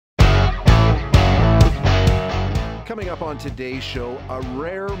Coming up on today's show, a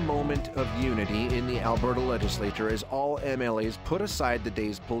rare moment of unity in the Alberta legislature as all MLAs put aside the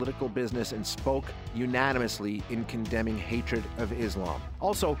day's political business and spoke unanimously in condemning hatred of Islam.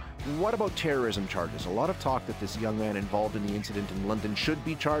 Also, what about terrorism charges? A lot of talk that this young man involved in the incident in London should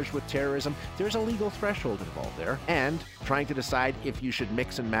be charged with terrorism. There's a legal threshold involved there. And trying to decide if you should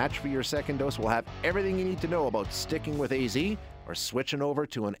mix and match for your second dose. We'll have everything you need to know about sticking with AZ or switching over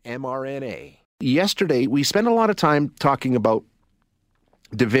to an mRNA. Yesterday, we spent a lot of time talking about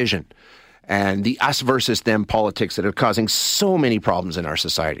division and the us versus them politics that are causing so many problems in our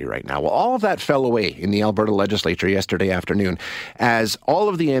society right now. Well, all of that fell away in the Alberta legislature yesterday afternoon as all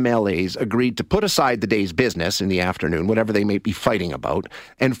of the MLAs agreed to put aside the day's business in the afternoon, whatever they may be fighting about,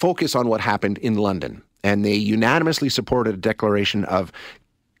 and focus on what happened in London. And they unanimously supported a declaration of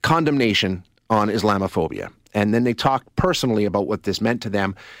condemnation on Islamophobia. And then they talked personally about what this meant to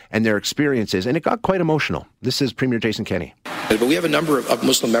them and their experiences. And it got quite emotional. This is Premier Jason Kenney. But we have a number of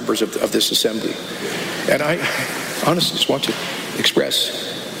Muslim members of this assembly. And I honestly just want to express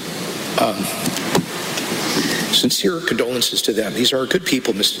sincere condolences to them. These are good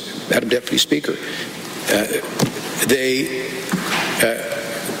people, Madam Deputy Speaker. They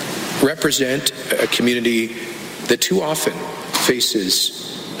represent a community that too often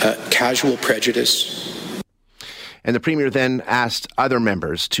faces casual prejudice. And the Premier then asked other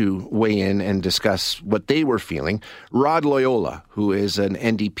members to weigh in and discuss what they were feeling. Rod Loyola, who is an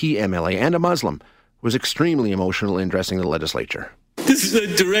NDP MLA and a Muslim, was extremely emotional in addressing the legislature. This is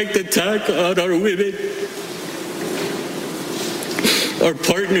a direct attack on our women, our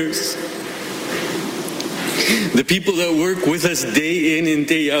partners, the people that work with us day in and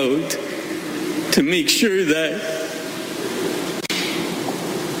day out to make sure that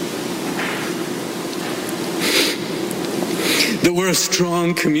we're a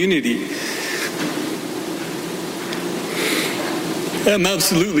strong community. I'm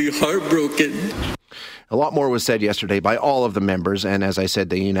absolutely heartbroken. A lot more was said yesterday by all of the members, and as I said,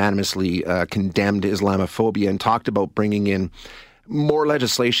 they unanimously condemned Islamophobia and talked about bringing in more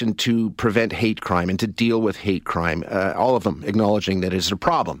legislation to prevent hate crime and to deal with hate crime. All of them acknowledging that it's a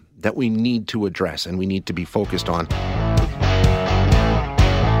problem that we need to address and we need to be focused on.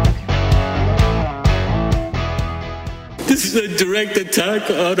 This is a direct attack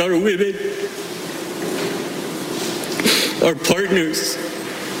on our women, our partners,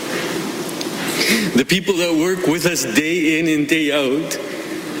 the people that work with us day in and day out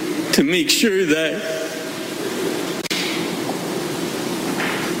to make sure that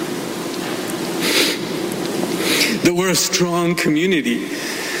we're a strong community.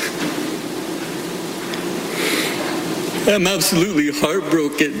 I'm absolutely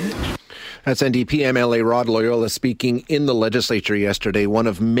heartbroken. That's NDP MLA Rod Loyola speaking in the legislature yesterday, one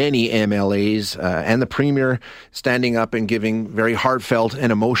of many MLAs and the Premier standing up and giving very heartfelt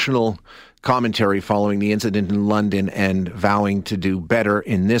and emotional commentary following the incident in London and vowing to do better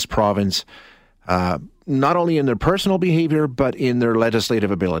in this province, not only in their personal behavior, but in their legislative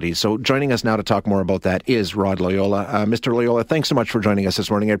abilities. So joining us now to talk more about that is Rod Loyola. Mr. Loyola, thanks so much for joining us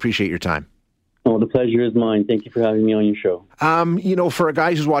this morning. I appreciate your time. Oh, the pleasure is mine. Thank you for having me on your show. For a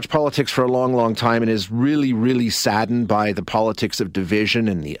guy who's watched politics for a long, long time and is really, really saddened by the politics of division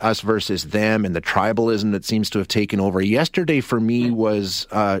and the us versus them and the tribalism that seems to have taken over, yesterday for me was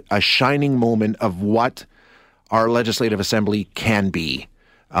a shining moment of what our legislative assembly can be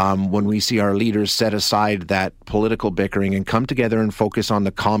when we see our leaders set aside that political bickering and come together and focus on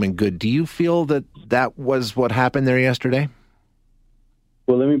the common good. Do you feel that that was what happened there yesterday?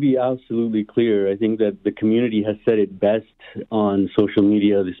 Well, let me be absolutely clear. I think that the community has said it best on social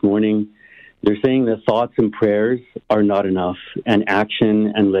media this morning. They're saying that thoughts and prayers are not enough, and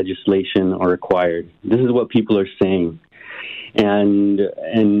action and legislation are required. This is what people are saying. And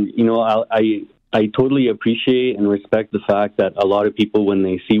I totally appreciate and respect the fact that a lot of people, when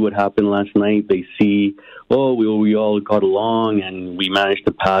they see what happened last night, they see, we all got along and we managed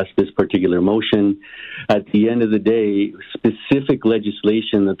to pass this particular motion. At the end of the day, specific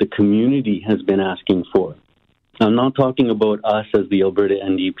legislation that the community has been asking for. I'm not talking about us as the Alberta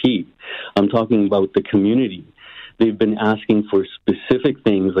NDP. I'm talking about the community. They've been asking for specific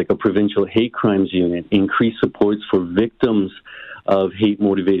things like a provincial hate crimes unit, increased supports for victims of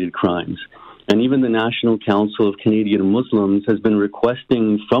hate-motivated crimes. And even the National Council of Canadian Muslims has been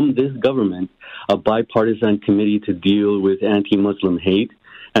requesting from this government a bipartisan committee to deal with anti-Muslim hate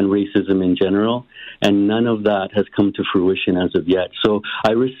and racism in general. And none of that has come to fruition as of yet. So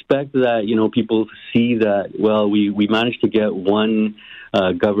I respect that, people see that, we managed to get one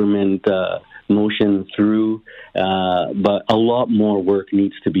government motion through, but a lot more work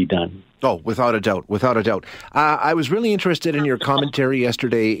needs to be done. Oh, without a doubt, without a doubt. I was really interested in your commentary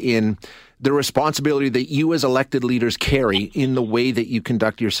yesterday in the responsibility that you as elected leaders carry in the way that you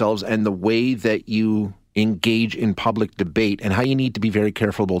conduct yourselves and the way that you engage in public debate, and how you need to be very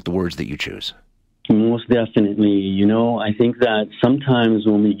careful about the words that you choose. Most definitely. I think that sometimes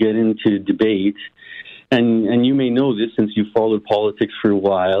when we get into debate, and you may know this since you followed politics for a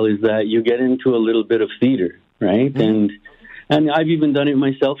while, is that you get into a little bit of theater, right? Mm-hmm. And I've even done it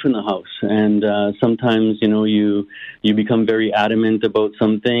myself in the House. And sometimes, you become very adamant about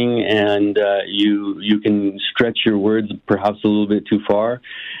something, and you can stretch your words perhaps a little bit too far.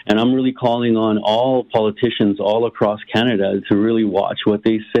 And I'm really calling on all politicians all across Canada to really watch what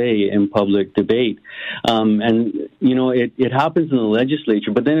they say in public debate. It happens in the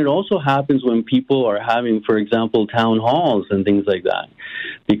legislature, but then it also happens when people are having, for example, town halls and things like that.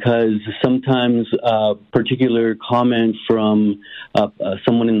 Because sometimes a particular comment from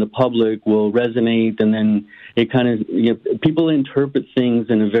someone in the public will resonate, and then it kind of, people interpret things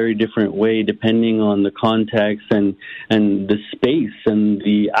in a very different way depending on the context and the space and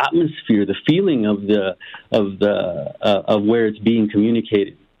the atmosphere, the feeling of where it's being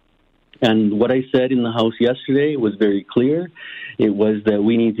communicated. And what I said in the House yesterday was very clear. It was that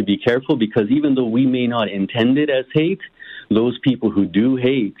we need to be careful, because even though we may not intend it as hate, those people who do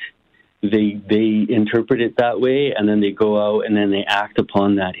hate, they interpret it that way, and then they go out and then they act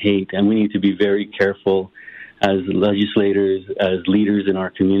upon that hate. And we need to be very careful as legislators, as leaders in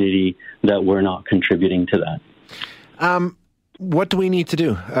our community, that we're not contributing to that. What do we need to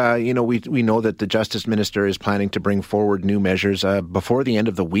do? We know that the Justice Minister is planning to bring forward new measures. Before the end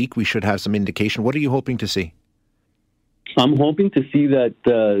of the week, we should have some indication. What are you hoping to see? I'm hoping to see that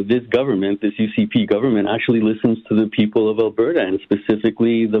this government, this UCP government, actually listens to the people of Alberta, and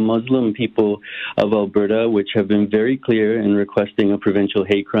specifically the Muslim people of Alberta, which have been very clear in requesting a provincial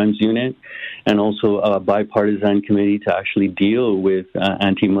hate crimes unit, and also a bipartisan committee to actually deal with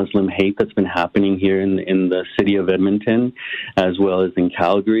anti-Muslim hate that's been happening here in the city of Edmonton, as well as in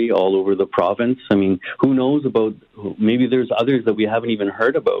Calgary, all over the province. I mean, who knows about, maybe there's others that we haven't even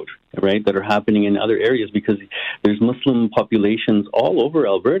heard about, right, that are happening in other areas, because there's Muslim populations all over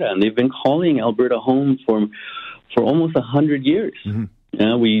Alberta, and they've been calling Alberta home for almost 100 years.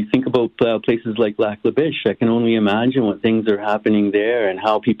 Mm-hmm. We think about places like Lac La Biche. I can only imagine what things are happening there and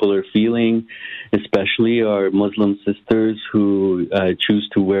how people are feeling, especially our Muslim sisters who choose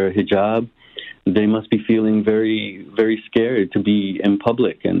to wear hijab. They must be feeling very, very scared to be in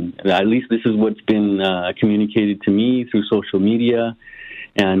public, and at least this is what's been communicated to me through social media,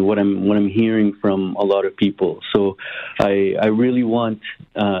 and what I'm hearing from a lot of people. So I really want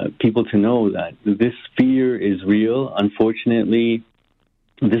people to know that this fear is real. Unfortunately,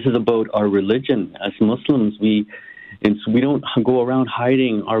 this is about our religion. As Muslims, we don't go around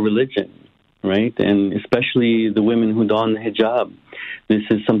hiding our religion, right? And especially the women who don the hijab. This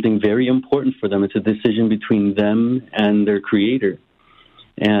is something very important for them. It's a decision between them and their Creator.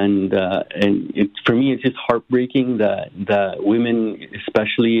 And for me, it's just heartbreaking that women,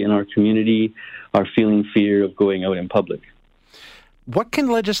 especially in our community, are feeling fear of going out in public. What can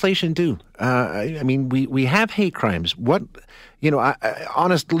legislation do? I mean, we have hate crimes. What,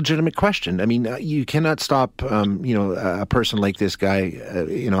 honest, legitimate question. I mean, you cannot stop, a person like this guy,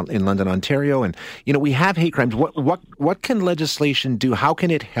 in London, Ontario, and we have hate crimes. What can legislation do? How can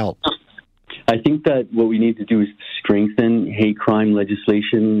it help? I think that what we need to do is strengthen hate crime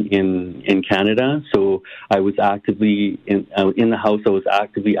legislation in Canada. So I was actively, in the House, I was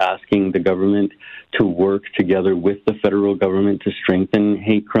actively asking the government to work together with the federal government to strengthen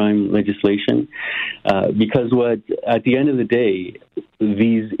hate crime legislation. Because at the end of the day,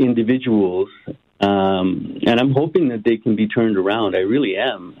 these individuals, and I'm hoping that they can be turned around. I really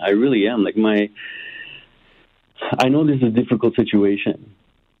am. I know this is a difficult situation.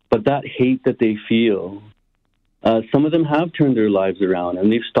 But that hate that they feel, some of them have turned their lives around, and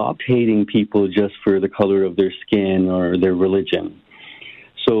they've stopped hating people just for the color of their skin or their religion.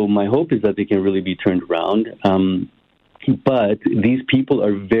 So my hope is that they can really be turned around. But these people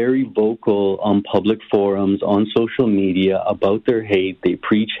are very vocal on public forums, on social media about their hate. They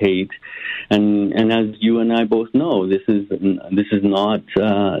preach hate, and as you and I both know, this is not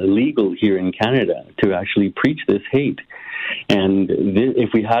legal here in Canada to actually preach this hate. And if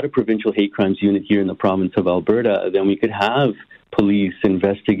we had a provincial hate crimes unit here in the province of Alberta, then we could have police,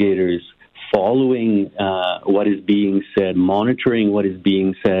 investigators following what is being said, monitoring what is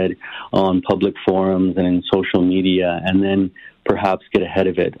being said on public forums and in social media, and then perhaps get ahead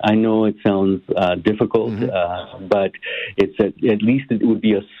of it. I know it sounds difficult, but it's at least it would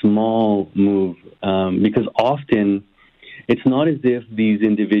be a small move, because often it's not as if these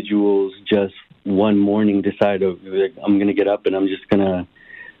individuals just one morning decide, I'm going to get up and I'm just going to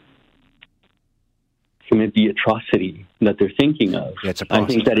commit the atrocity that they're thinking of. Yeah, it's a process. I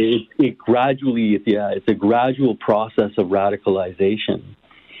think that it gradually, it's a gradual process of radicalization.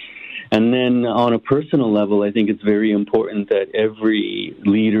 And then on a personal level, I think it's very important that every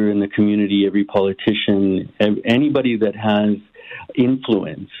leader in the community, every politician, anybody that has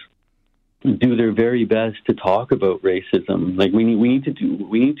influence, do their very best to talk about racism. Like we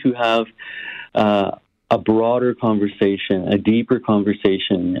need to have a broader conversation, a deeper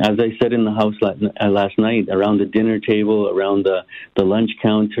conversation. As I said in the House last night, around the dinner table, around the lunch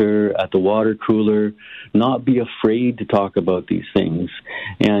counter, at the water cooler, not be afraid to talk about these things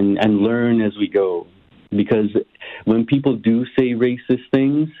and learn as we go. Because when people do say racist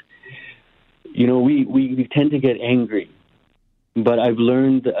things, we tend to get angry. But I've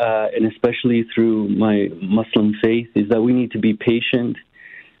learned, and especially through my Muslim faith, is that we need to be patient.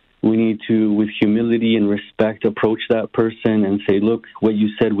 We need to, with humility and respect, approach that person and say, look, what you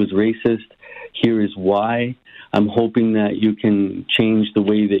said was racist. Here is why. I'm hoping that you can change the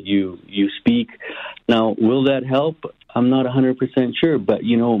way that you speak. Now, will that help? I'm not 100% sure. But,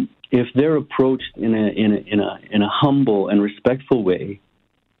 if they're approached in a humble and respectful way,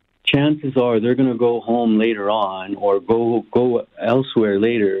 chances are they're going to go home later on or go elsewhere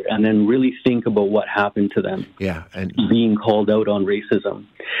later and then really think about what happened to them. Yeah, and being called out on racism.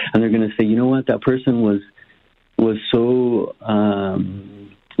 And they're going to say, you know what, that person was so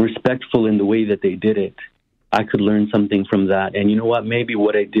respectful in the way that they did it. I could learn something from that. And you know what, maybe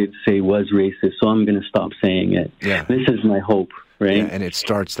what I did say was racist, so I'm going to stop saying it. Yeah. This is my hope. Right? Yeah, and it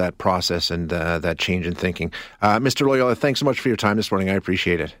starts that process and that change in thinking. Mr. Loyola, thanks so much for your time this morning. I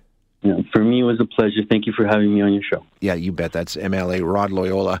appreciate it. For me, it was a pleasure. Thank you for having me on your show. Yeah, you bet. That's MLA Rod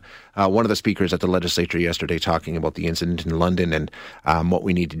Loyola, one of the speakers at the legislature yesterday, talking about the incident in London and what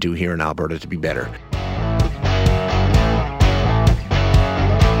we need to do here in Alberta to be better.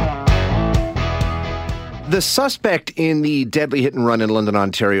 The suspect in the deadly hit-and-run in London,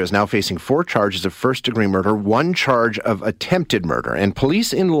 Ontario, is now facing 4 charges of first-degree murder, 1 charge of attempted murder. And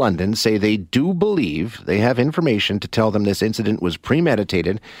police in London say they do believe they have information to tell them this incident was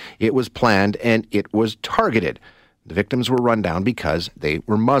premeditated, it was planned, and it was targeted. The victims were run down because they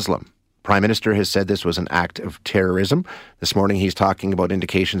were Muslim. Prime Minister has said this was an act of terrorism. This morning he's talking about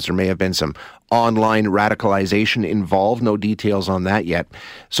indications there may have been some online radicalization involved. No details on that yet.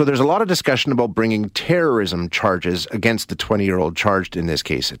 So there's a lot of discussion about bringing terrorism charges against the 20-year-old charged in this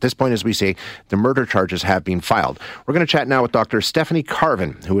case. At this point, as we say, the murder charges have been filed. We're going to chat now with Dr. Stephanie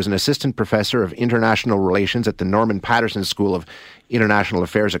Carvin, who is an assistant professor of international relations at the Norman Paterson School of International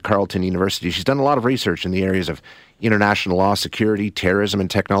Affairs at Carleton University. She's done a lot of research in the areas of international law, security, terrorism,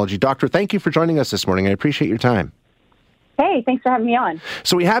 and technology. Doctor, thank you for joining us this morning. I appreciate your time. Hey, thanks for having me on.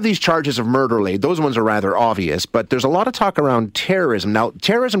 So we have these charges of murder laid. Those ones are rather obvious, but there's a lot of talk around terrorism. Now,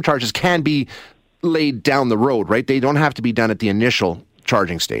 terrorism charges can be laid down the road, right? They don't have to be done at the initial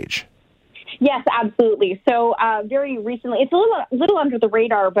charging stage. Yes, absolutely. So very recently, it's a little under the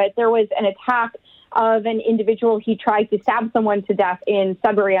radar, but there was an attack of an individual. He tried to stab someone to death in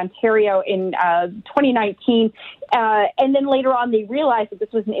Sudbury, Ontario in 2019. And then later on, they realized that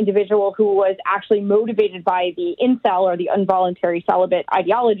this was an individual who was actually motivated by the incel or the involuntary celibate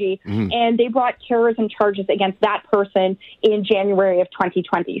ideology. Mm-hmm. And they brought terrorism charges against that person in January of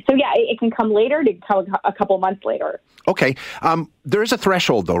 2020. So, yeah, it can come later. It can come a couple months later. Okay. There is a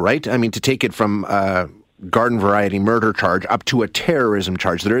threshold, though, right? I mean, to take it from garden variety murder charge up to a terrorism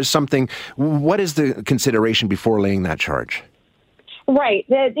charge. There is something. What is the consideration before laying that charge? Right.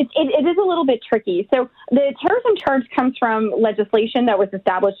 It is a little bit tricky. So the terrorism charge comes from legislation that was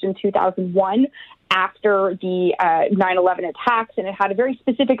established in 2001 after the 9/11 attacks, and it had a very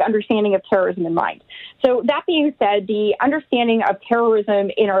specific understanding of terrorism in mind. So that being said, the understanding of terrorism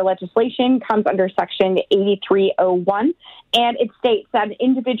in our legislation comes under Section 8301, and it states that an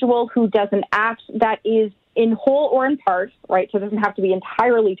individual who does an act that is in whole or in part, right, so it doesn't have to be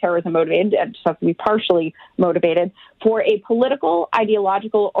entirely terrorism motivated, it just has to be partially motivated, for a political,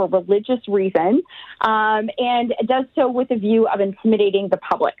 ideological, or religious reason, and does so with a view of intimidating the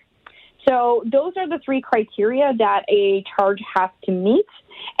public. So those are the 3 criteria that a charge has to meet.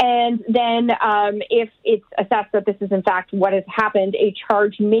 And then if it's assessed that this is in fact what has happened, a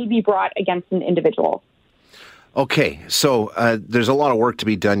charge may be brought against an individual. Okay, so there's a lot of work to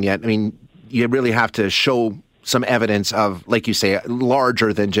be done yet. I mean, you really have to show some evidence of, like you say,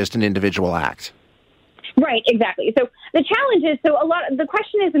 larger than just an individual act. Right, exactly. So the challenge is, the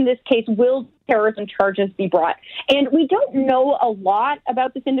question is in this case, will terrorism charges be brought? And we don't know a lot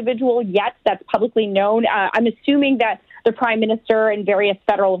about this individual yet that's publicly known. I'm assuming that the Prime Minister and various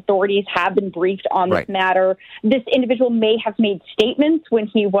federal authorities have been briefed on this matter. This individual may have made statements when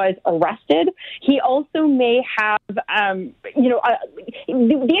he was arrested. He also may have, the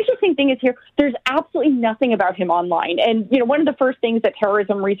interesting thing is here, there's absolutely nothing about him online. And, one of the first things that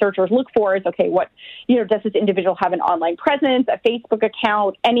terrorism researchers look for is, okay, does this individual have an online presence, a Facebook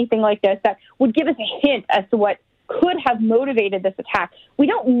account, anything like this that would give us a hint as to what could have motivated this attack. We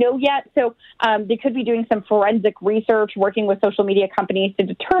don't know yet, so they could be doing some forensic research, working with social media companies to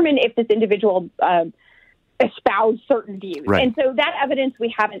determine if this individual espoused certain views. Right. And so that evidence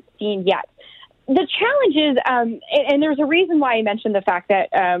we haven't seen yet. The challenge is, and there's a reason why I mentioned the fact that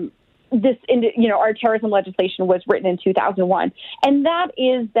our terrorism legislation was written in 2001, and that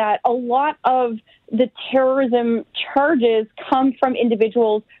is that a lot of the terrorism charges come from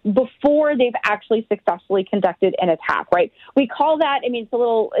individuals before they've actually successfully conducted an attack, right? We call that, it's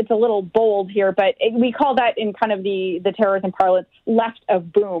a little bold here, but we call that in kind of the terrorism parlance, left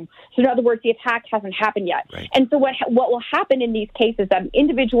of boom. So in other words, the attack hasn't happened yet. Right. And so what will happen in these cases, that an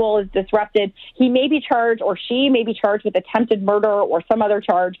individual is disrupted, he may be charged or she may be charged with attempted murder or some other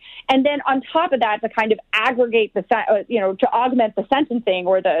charge. And then on top of that, to kind of aggregate to augment the sentencing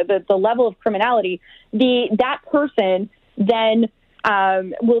or the level of criminality, that person then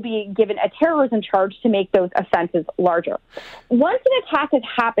will be given a terrorism charge to make those offenses larger. Once an attack has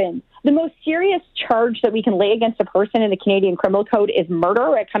happened, the most serious charge that we can lay against a person in the Canadian Criminal Code is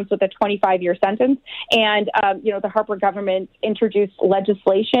murder. It comes with a 25-year sentence. And, the Harper government introduced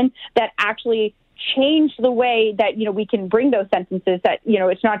legislation that actually changed the way that, we can bring those sentences, that,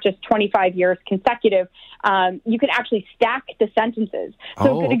 it's not just 25 years consecutive. You can actually stack the sentences.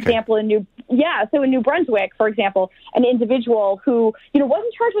 So a good example in New Brunswick, for example, an individual who,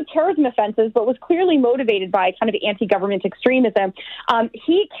 wasn't charged with terrorism offenses, but was clearly motivated by kind of anti-government extremism.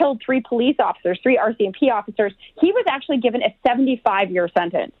 He killed 3 police officers, 3 RCMP officers. He was actually given a 75-year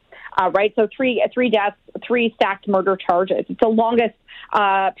sentence. Right, so 3 deaths, 3 stacked murder charges. It's the longest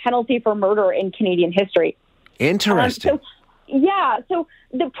penalty for murder in Canadian history. Interesting. So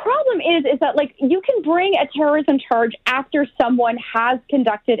the problem is that, you can bring a terrorism charge after someone has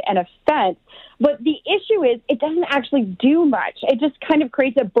conducted an offense, but the issue is it doesn't actually do much. It just kind of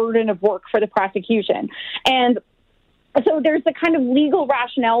creates a burden of work for the prosecution. And so there's the kind of legal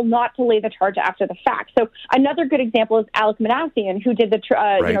rationale not to lay the charge after the fact. So another good example is Alek Minassian, who did the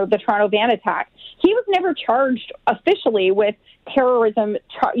Toronto van attack. He was never charged officially with terrorism,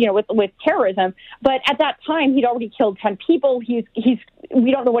 with terrorism, but at that time he'd already killed 10 people.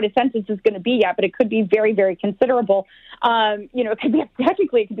 We don't know what his sentence is going to be yet, but it could be very, very considerable. It could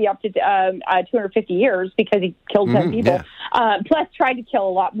be up to 250 years because he killed 10 people, plus tried to kill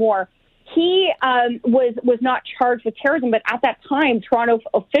a lot more. He was not charged with terrorism, but at that time, Toronto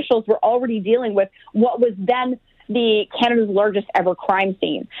officials were already dealing with what was then Canada's largest ever crime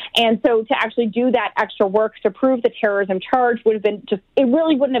scene. And so to actually do that extra work to prove the terrorism charge would have been it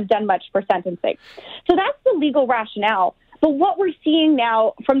really wouldn't have done much for sentencing. So that's the legal rationale. But what we're seeing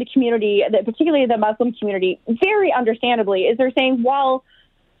now from the community, particularly the Muslim community, very understandably, is they're saying, well,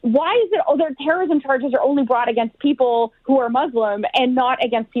 why is it their terrorism charges are only brought against people who are Muslim and not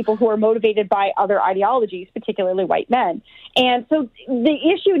against people who are motivated by other ideologies, particularly white men? And so the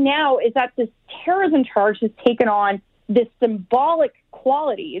issue now is that this terrorism charge has taken on this symbolic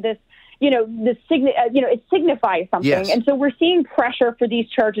quality, it signifies something. Yes. And so we're seeing pressure for these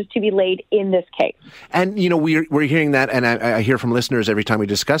charges to be laid in this case. And, we're hearing that, and I hear from listeners every time we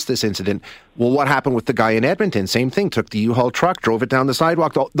discuss this incident, well, what happened with the guy in Edmonton? Same thing, took the U-Haul truck, drove it down the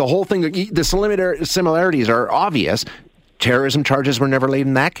sidewalk. The whole thing, the similarities are obvious. Terrorism charges were never laid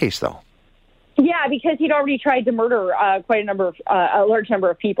in that case, though. Yeah, because he'd already tried to murder a large number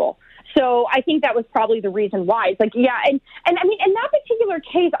of people. So I think that was probably the reason why. It's and I mean, in that particular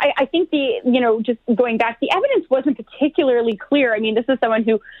case, I think just going back, the evidence wasn't particularly clear. I mean, this is someone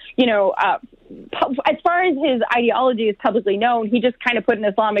who, as far as his ideology is publicly known, he just kind of put an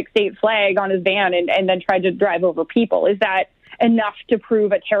Islamic State flag on his van and then tried to drive over people. Is that enough to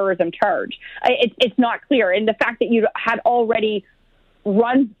prove a terrorism charge? It's not clear. And the fact that you had already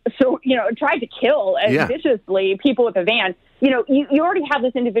tried to kill viciously people with a van, you already have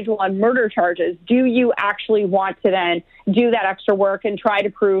this individual on murder charges. Do you actually want to then do that extra work and try to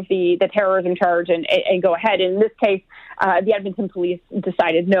prove the terrorism charge and go ahead? In this case, the Edmonton police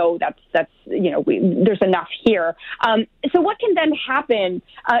decided, no, that's there's enough here. So what can then happen?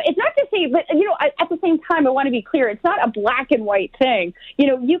 It's not to say, but, at the same time, I want to be clear. It's not a black and white thing.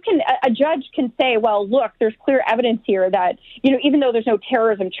 A judge can say, well, look, there's clear evidence here that, even though there's no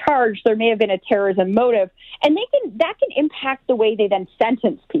terrorism charge, there may have been a terrorism motive. And that can impact the way they then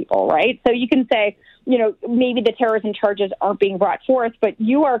sentence people, right? So you can say, maybe the terrorism charges aren't being brought forth, but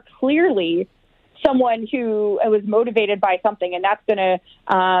you are clearly someone who was motivated by something, and that's going to,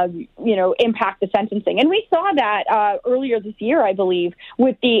 impact the sentencing. And we saw that earlier this year, I believe,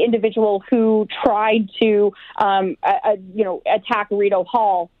 with the individual who tried to, attack Rideau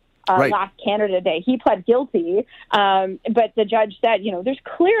Hall last Canada Day. He pled guilty, but the judge said, there's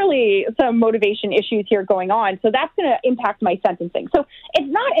clearly some motivation issues here going on, so that's going to impact my sentencing. So it's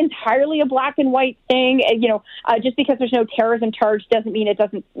not entirely a black and white thing. Just because there's no terrorism charge doesn't mean it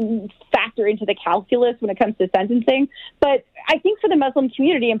doesn't factor into the calculus when it comes to sentencing. But I think for the Muslim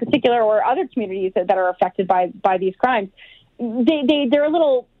community in particular, or other communities that are affected by these crimes,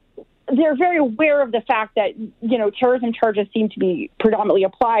 they're very aware of the fact that, terrorism charges seem to be predominantly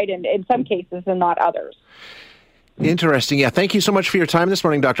applied in some cases and not others. Interesting. Yeah. Thank you so much for your time this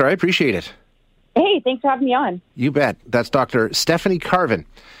morning, Doctor. I appreciate it. Hey, thanks for having me on. You bet. That's Dr. Stephanie Carvin,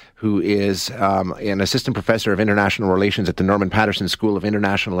 who is an assistant professor of international relations at the Norman Paterson School of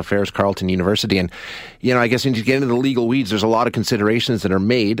International Affairs, Carleton University. And, I guess when you get into the legal weeds, there's a lot of considerations that are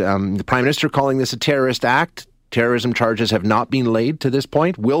made. The Prime Minister calling this a terrorist act. Terrorism charges have not been laid to this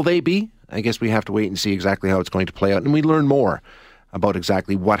point. Will they be? I guess we have to wait and see exactly how it's going to play out. And we learn more about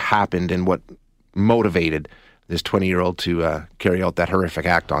exactly what happened and what motivated this 20-year-old to carry out that horrific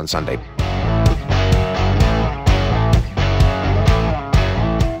act on Sunday.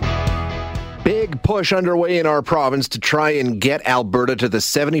 Big push underway in our province to try and get Alberta to the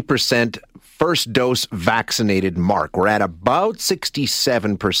 70% first dose vaccinated mark. We're at about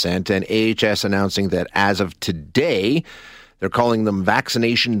 67%, and AHS announcing that as of today, they're calling them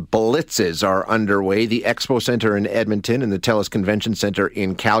vaccination blitzes, are underway. The Expo Centre in Edmonton and the TELUS Convention Centre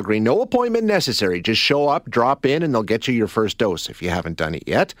in Calgary. No appointment necessary. Just show up, drop in, and they'll get you your first dose if you haven't done it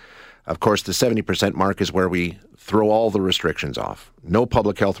yet. Of course, the 70% mark is where we throw all the restrictions off. No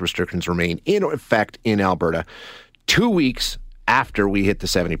public health restrictions remain in effect in Alberta 2 weeks after we hit the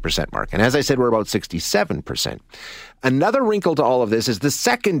 70% mark. And as I said, we're about 67%. Another wrinkle to all of this is the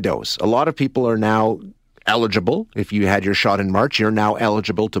second dose. A lot of people are now eligible. If you had your shot in March, you're now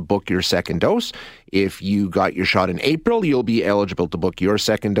eligible to book your second dose. If you got your shot in April, you'll be eligible to book your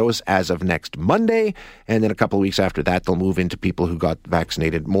second dose as of next Monday. And then a couple of weeks after that, they'll move into people who got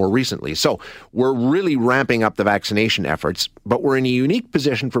vaccinated more recently. So we're really ramping up the vaccination efforts, but we're in a unique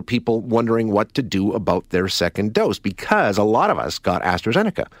position for people wondering what to do about their second dose, because a lot of us got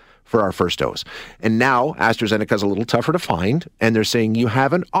AstraZeneca for our first dose. And now AstraZeneca is a little tougher to find, and they're saying you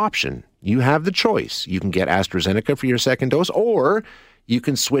have an option. You have the choice. You can get AstraZeneca for your second dose, or you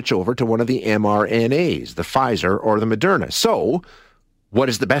can switch over to one of the mRNAs, the Pfizer or the Moderna. So what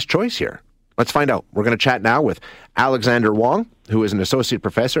is the best choice here? Let's find out. We're going to chat now with Alexander Wong, who is an associate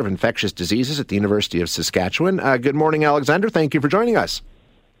professor of infectious diseases at the University of Saskatchewan. Good morning, Alexander. Thank you for joining us.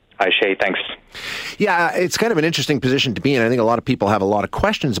 Hi, Shay. Thanks. Yeah, it's kind of an interesting position to be in. I think a lot of people have a lot of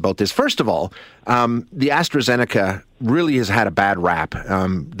questions about this. First of all, the AstraZeneca really has had a bad rap.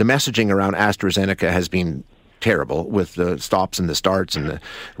 The messaging around AstraZeneca has been terrible with the stops and the starts and the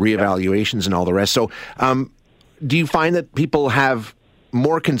reevaluations and all the rest. So do you find that people have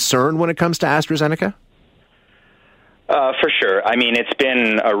more concern when it comes to AstraZeneca? For sure. I mean, it's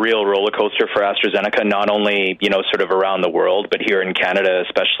been a real roller coaster for AstraZeneca, not only, sort of around the world, but here in Canada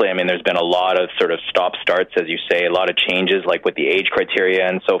especially. I mean, there's been a lot of sort of stop-starts, as you say, a lot of changes, like with the age criteria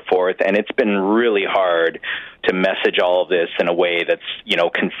and so forth, and it's been really hard to message all of this in a way that's,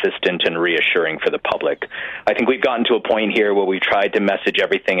 consistent and reassuring for the public. I think we've gotten to a point here where we've tried to message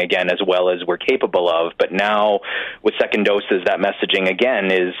everything again as well as we're capable of, but now with second doses, that messaging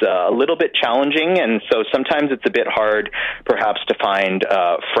again is a little bit challenging, and so sometimes it's a bit hard perhaps to find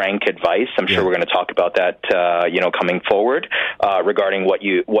frank advice. I'm sure we're going to talk about that, coming forward regarding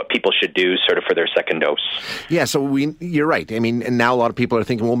what people should do sort of for their second dose. Yeah, so you're right. I mean, and now a lot of people are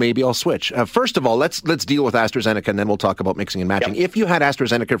thinking, well, maybe I'll switch. First of all, let's deal with AstraZeneca, and then we'll talk about mixing and matching. Yep. If you had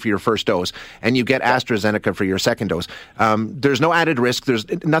AstraZeneca for your first dose and you get AstraZeneca for your second dose, there's no added risk. There's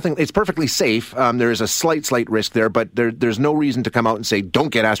nothing. It's perfectly safe. There is a slight risk there, but there's no reason to come out and say, don't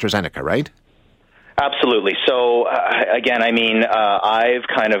get AstraZeneca, right? Absolutely. So, again, I mean, I've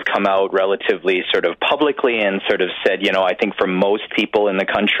kind of come out relatively sort of publicly and sort of said, I think for most people in the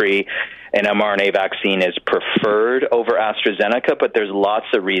country, an mRNA vaccine is preferred over AstraZeneca, but there's lots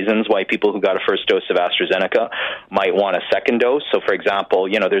of reasons why people who got a first dose of AstraZeneca might want a second dose. So, for example,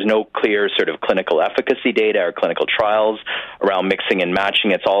 there's no clear sort of clinical efficacy data or clinical trials around mixing and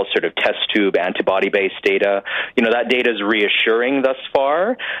matching. It's all sort of test tube antibody-based data. That data is reassuring thus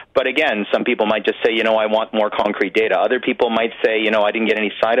far. But again, some people might just say, I want more concrete data. Other people might say, I didn't get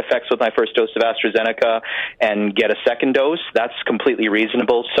any side effects with my first dose of AstraZeneca and get a second dose. That's completely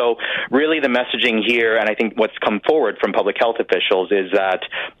reasonable. So really the messaging here, and I think what's come forward from public health officials, is that,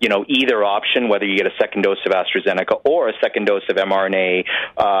 either option, whether you get a second dose of AstraZeneca or a second dose of mRNA,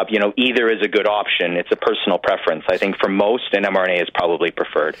 either is a good option. It's a personal preference. I think for most, an mRNA is probably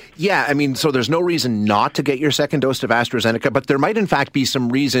preferred. Yeah, I mean, so there's no reason not to get your second dose of AstraZeneca, but there might in fact be some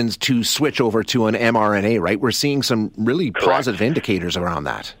reasons to switch over to an mRNA, right? We're seeing some really positive indicators around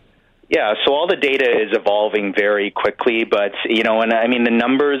that. Yeah, so all the data is evolving very quickly, but, and I mean, the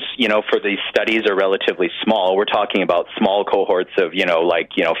numbers, for these studies are relatively small. We're talking about small cohorts of,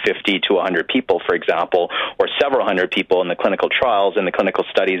 50 to 100 people, for example, or several hundred people in the clinical trials and the clinical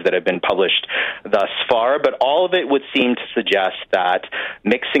studies that have been published thus far. But all of it would seem to suggest that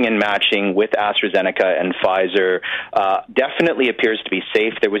mixing and matching with AstraZeneca and Pfizer definitely appears to be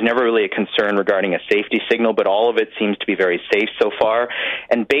safe. There was never really a concern regarding a safety signal, but all of it seems to be very safe so far.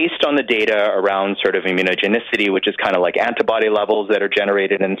 And based on the data around sort of immunogenicity, which is kind of like antibody levels that are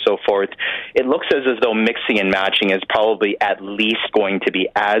generated and so forth, it looks as though mixing and matching is probably at least going to be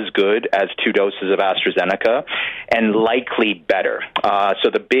as good as 2 doses of AstraZeneca and likely better.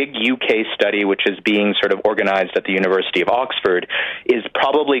 So the big UK study, which is being sort of organized at the University of Oxford, is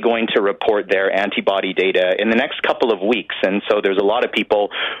probably going to report their antibody data in the next couple of weeks. And so there's a lot of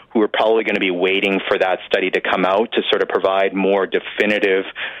people who are probably going to be waiting for that study to come out to sort of provide more definitive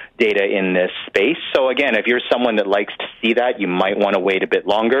data in this space. So again, if you're someone that likes to see that, you might want to wait a bit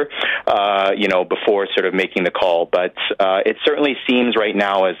longer, before sort of making the call. But it certainly seems right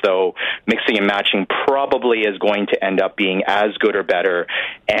now as though mixing and matching probably is going to end up being as good or better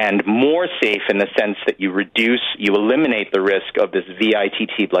and more safe in the sense that you eliminate the risk of this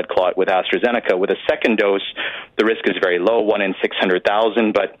VITT blood clot with AstraZeneca. With a second dose, the risk is very low, 1 in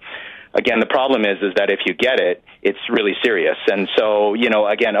 600,000, but again, the problem is that if you get it, it's really serious. And so,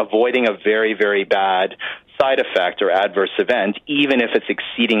 again, avoiding a very, very bad side effect or adverse event, even if it's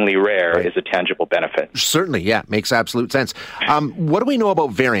exceedingly rare, is a tangible benefit. Certainly, yeah, makes absolute sense. What do we know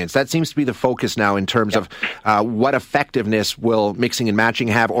about variants? That seems to be the focus now in terms of what effectiveness will mixing and matching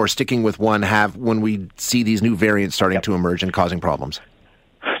have or sticking with one have when we see these new variants starting to emerge and causing problems.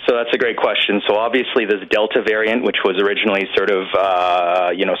 So that's a great question. So obviously this Delta variant, which was originally sort of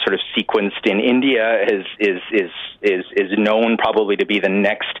sequenced in India, is known probably to be the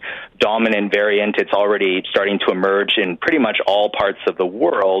next dominant variant. It's already starting to emerge in pretty much all parts of the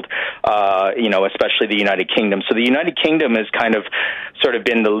world, especially the United Kingdom. So the United Kingdom has kind of sort of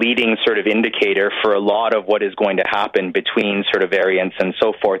been the leading sort of indicator for a lot of what is going to happen between sort of variants and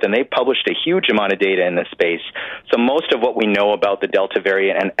so forth. And they published a huge amount of data in this space. So most of what we know about the Delta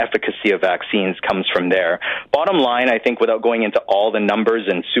variant and efficacy of vaccines comes from there. Bottom line, I think, without going into all the numbers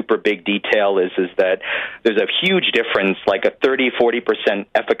and super big detail, is that there's a huge difference, like a 30-40%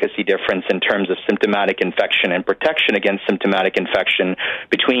 efficacy difference in terms of symptomatic infection and protection against symptomatic infection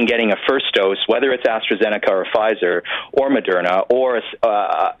between getting a first dose, whether it's AstraZeneca or Pfizer or Moderna,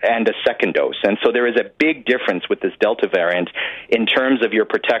 and a second dose. And so there is a big difference with this Delta variant in terms of your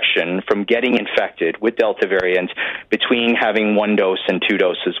protection from getting infected with Delta variant between having 1 dose and 2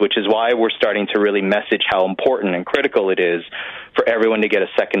 doses, which is why we're starting to really message how important and critical it is for everyone to get a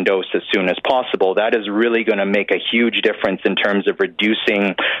second dose as soon as possible. That is really going to make a huge difference in terms of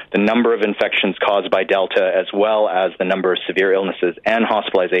reducing the number of infections caused by Delta, as well as the number of severe illnesses and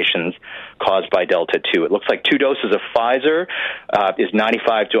hospitalizations caused by Delta 2. It looks like 2 doses of Pfizer is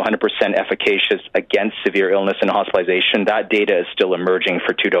 95 to 100% efficacious against severe illness and hospitalization. That data is still emerging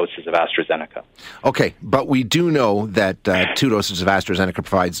for 2 doses of AstraZeneca. Okay, but we do know that 2 doses of AstraZeneca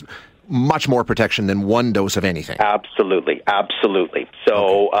provides much more protection than 1 dose of anything. Absolutely.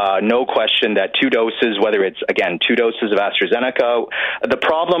 So no question that 2 doses, whether it's, again, 2 doses of AstraZeneca, the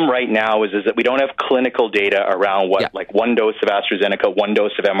problem right now is that we don't have clinical data around what like 1 dose of AstraZeneca, 1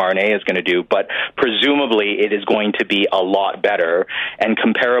 dose of mRNA is going to do, but presumably it is going to be a lot better and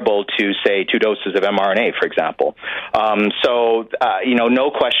comparable to, say, 2 doses of mRNA, for example. No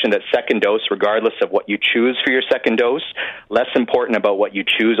question that second dose, regardless of what you choose for your second dose, less important about what you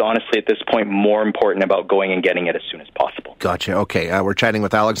choose, honestly, at this point more important about going and getting it as soon as possible. Gotcha. Okay. We're chatting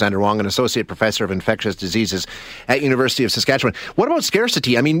with Alexander Wong, an associate professor of infectious diseases at University of Saskatchewan. What about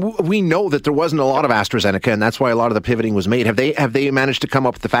scarcity? I mean, we know that there wasn't a lot of AstraZeneca, and that's why a lot of the pivoting was made. Have they managed to come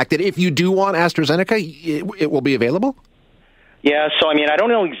up with the fact that if you do want AstraZeneca, it will be available? Yeah, so I mean, I don't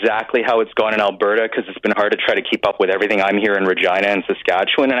know exactly how it's gone in Alberta because it's been hard to try to keep up with everything. I'm here in Regina and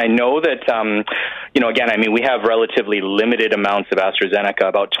Saskatchewan, and I know that, again, I mean, we have relatively limited amounts of AstraZeneca,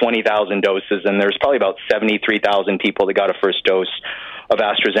 about 20,000 doses, and there's probably about 73,000 people that got a first dose of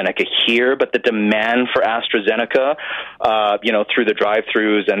AstraZeneca here, but the demand for AstraZeneca, through the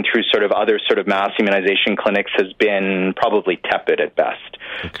drive-thrus and through sort of other sort of mass immunization clinics has been probably tepid at best.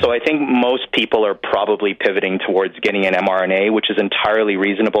 Okay. So I think most people are probably pivoting towards getting an mRNA, which is entirely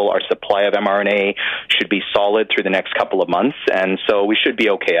reasonable. Our supply of mRNA should be solid through the next couple of months, and so we should be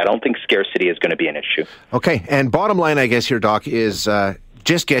okay. I don't think scarcity is going to be an issue. Okay, and bottom line, I guess, here, Doc, is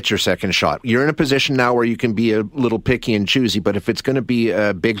just get your second shot. You're in a position now where you can be a little picky and choosy, but if it's going to be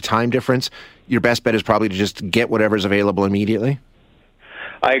a big time difference, your best bet is probably to just get whatever's available immediately.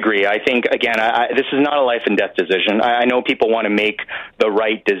 I agree. I think, again, this is not a life and death decision. I know people want to make the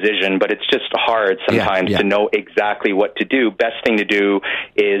right decision, but it's just hard sometimes to know exactly what to do. Best thing to do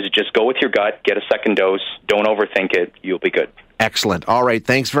is just go with your gut, get a second dose, don't overthink it, you'll be good. Excellent. All right.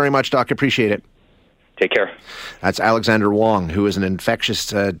 Thanks very much, Doc. Appreciate it. Take care. That's Alexander Wong, who is an infectious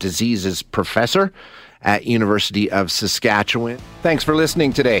diseases professor at University of Saskatchewan. Thanks for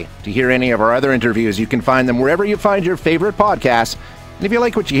listening today. To hear any of our other interviews, you can find them wherever you find your favorite podcasts. And if you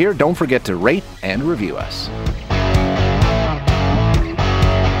like what you hear, don't forget to rate and review us.